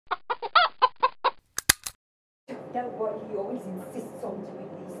Don't worry, he always insists on doing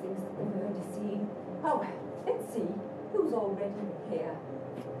these things at the murder scene. Oh, well, let's see who's already here.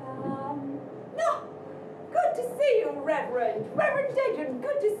 No! Good to see you, Reverend. Reverend Agent,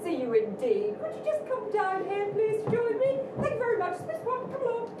 good to see you indeed. Could you just come down here, please, to join me? Thank you very much. Miss One, come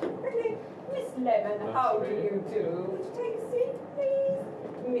along. Quickly. Miss Lemon, how do you do? Would you take a seat, please?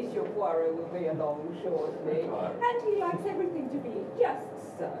 Monsieur Poirot will be along shortly. And he likes everything to be just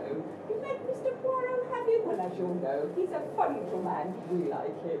so. You met Mr. Poirot, have you? Well, as you'll know, he's a funny little man. We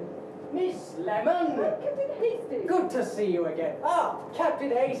like him. Miss Lemon! Captain Hastings! Good to see you again. Ah, Captain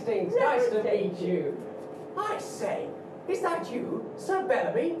Hastings, nice to meet you. I say, is that you, Sir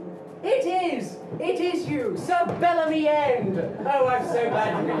Bellamy? It is! It is you, Sir Bellamy End! Oh, I'm so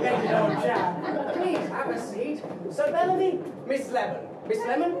glad you can make it, old chap. Please have a seat. Sir Bellamy, Miss Lemon. Miss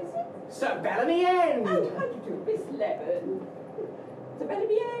Lemon, Sir Bellamy End! Oh, how do you do, Miss Lemon? Sir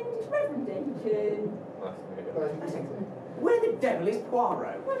Bellamy End, Reverend Agent. Where the devil is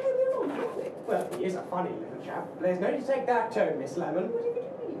Poirot? Well, who are you on with? Well, he is a funny little chap. There's no need to take that tone, Miss Lemon. Whatever do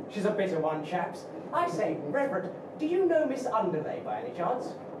you mean? She's a bitter one, chaps. I say, Reverend, do you know Miss Underlay by any chance?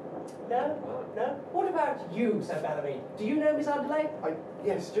 No? No? What about you, Sir Bellamy? Do you know Miss Underlay?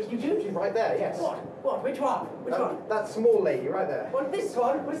 Yes, just You do? she's right there, yes. What? What? Which one? Which one? That small lady right there. What, this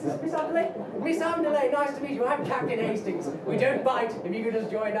one? What's this, Miss Underlay? Miss Underlay, nice to meet you. I'm Captain Hastings. We don't bite. If you could just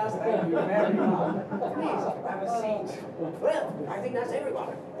join us, thank you very much. Please, have a seat. Well, I think that's everyone.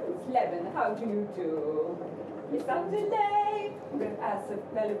 Miss Lemon, how do you do? Miss Underlay, Sir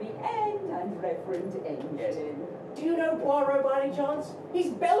Bellamy End, and Reverend Agent. Yes. Do you know Poirot by any chance? He's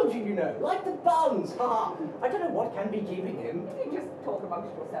Belgian, you know, like the buns. Ha! I don't know what can be keeping him. You just talk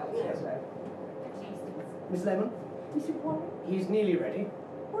amongst yourselves. Yes. Captain Hastings. Miss Lemon, Mr. Poirot, he's nearly ready.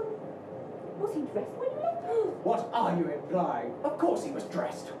 was he dressed when you left? What are you implying? Of course he was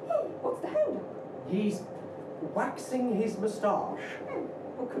dressed. What's the hold-up? He's waxing his moustache.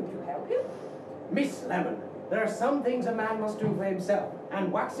 Well, couldn't you help him? Miss Lemon, there are some things a man must do for himself,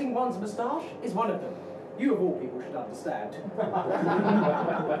 and waxing one's moustache is one of them. You of all people should understand. What on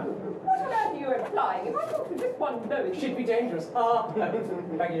earth are you implying? If I thought for just one moment... Should be dangerous.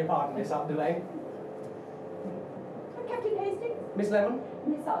 Beg your pardon, Miss Underlay. Captain Hastings? Miss Lemon?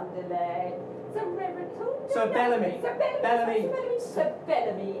 Miss Underlay. Sir Reverend who? Sir Bellamy. Sir Bellamy. Bellamy. Sir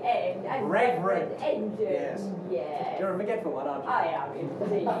Bellamy End. And Reverend. Agent. Yes. Yes. You're a forgetful one, aren't you? I am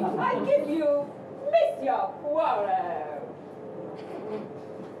indeed. I give you Monsieur Poirot.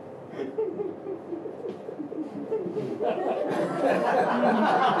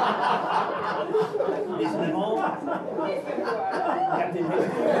 Miss Lemon, Monsieur Poirot. Captain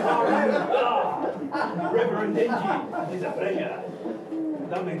Hastings, Reverend Agent, it is a pleasure.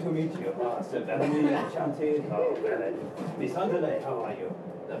 Lovely to meet you. Sir Bellamy, enchanted. Oh, well, Miss Underlay, how are you?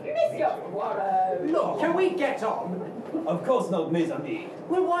 Lovely to meet Monsieur you. Poirot. Look, can we get on? Of course not, mes amis.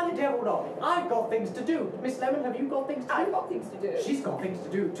 Well, why the devil not? I've got things to do. Miss Lemon, have you got things to do? I've got things to do. She's got things to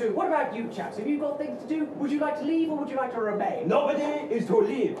do too. What about you chaps? Have you got things to do? Would you like to leave or would you like to remain? Nobody is to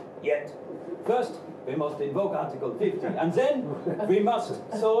leave yet. First, we must invoke Article 50, and then we must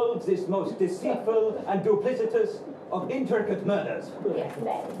solve this most deceitful and duplicitous of intricate murders. Yes,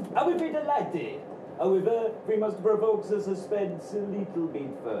 then. I will be delighted. However, we must provoke the suspense a little bit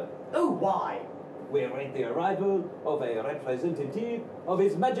further. Oh, why? We await the arrival of a representative of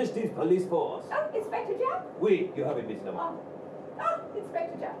His Majesty's police force. Oh, Inspector Jack? Oui, you have it, Miss Lemon.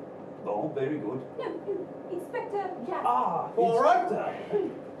 Inspector Jack. Oh, very good. No, Inspector Jack. Ah, All right. Inspector.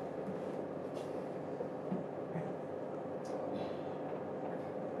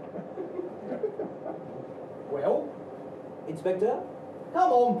 Well, Inspector?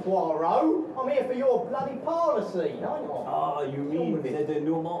 come on, Poirot. I'm here for your bloody parlour scene, aren't I? Ah, you mean the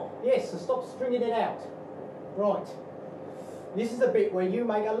denouement? Yes, so stop stringing it out. Right. This is the bit where you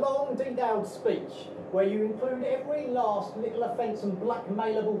make a long, detailed speech, where you include every last little offence and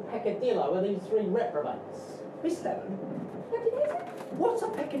blackmailable peccadillo of these three reprobates. Miss Lemon, What did he say? what's a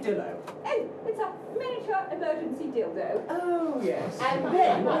peccadillo? Oh, it's a miniature emergency dildo. Oh, yes. And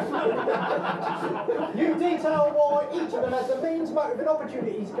then, you detail why each of them has the means, motive and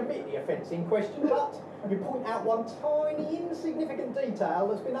opportunity to commit the offence in question, but you point out one tiny, insignificant detail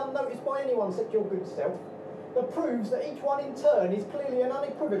that's been unnoticed by anyone except your good self, that proves that each one in turn is clearly and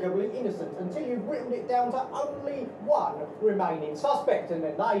unequivocally innocent until you've whittled it down to only one remaining suspect, and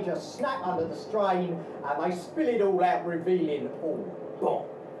then they just snap under the strain and they spill it all out, revealing all. Bon.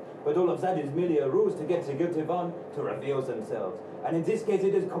 But all of that is merely a ruse to get the guilty one to reveal themselves. And in this case,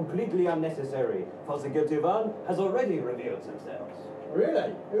 it is completely unnecessary, for the guilty one has already revealed themselves.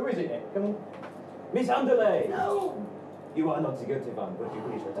 Really? Who is it then? Come on. Miss Underlay! No! You are not the guilty one, but you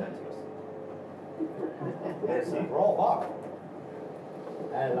please return to us. Bravo.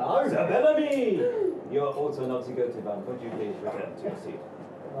 Hello. Sir Bellamy! You're also not Sigotivan. Could you please return to your seat?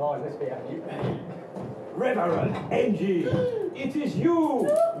 Oh, let's be happy. Reverend Angie, it is you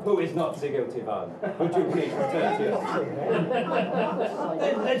who is not Sigotivan. Could you please return to your seat?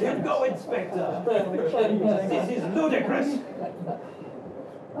 Then let him go, Inspector. This is ludicrous.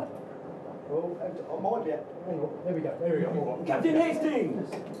 Well, I might be. There we go. There we go. Captain Hastings!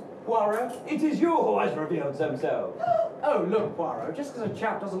 Poirot? It is you who has revealed himself. Oh, look, Poirot, just because a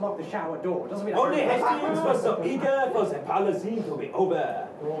chap doesn't lock the shower door doesn't mean... Only Hastings was so eager for the Parlour Scene to be over.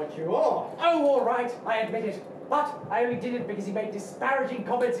 Right, you are. Oh, all right, I admit it. But I only did it because he made disparaging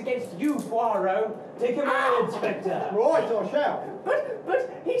comments against you, Poirot. Take him away, Inspector. Right, I shall.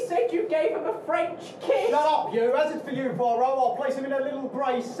 But he said you gave him a French kiss. Shut up, you. As it's for you, Poirot, I'll place him in a little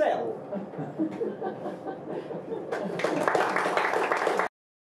grey cell.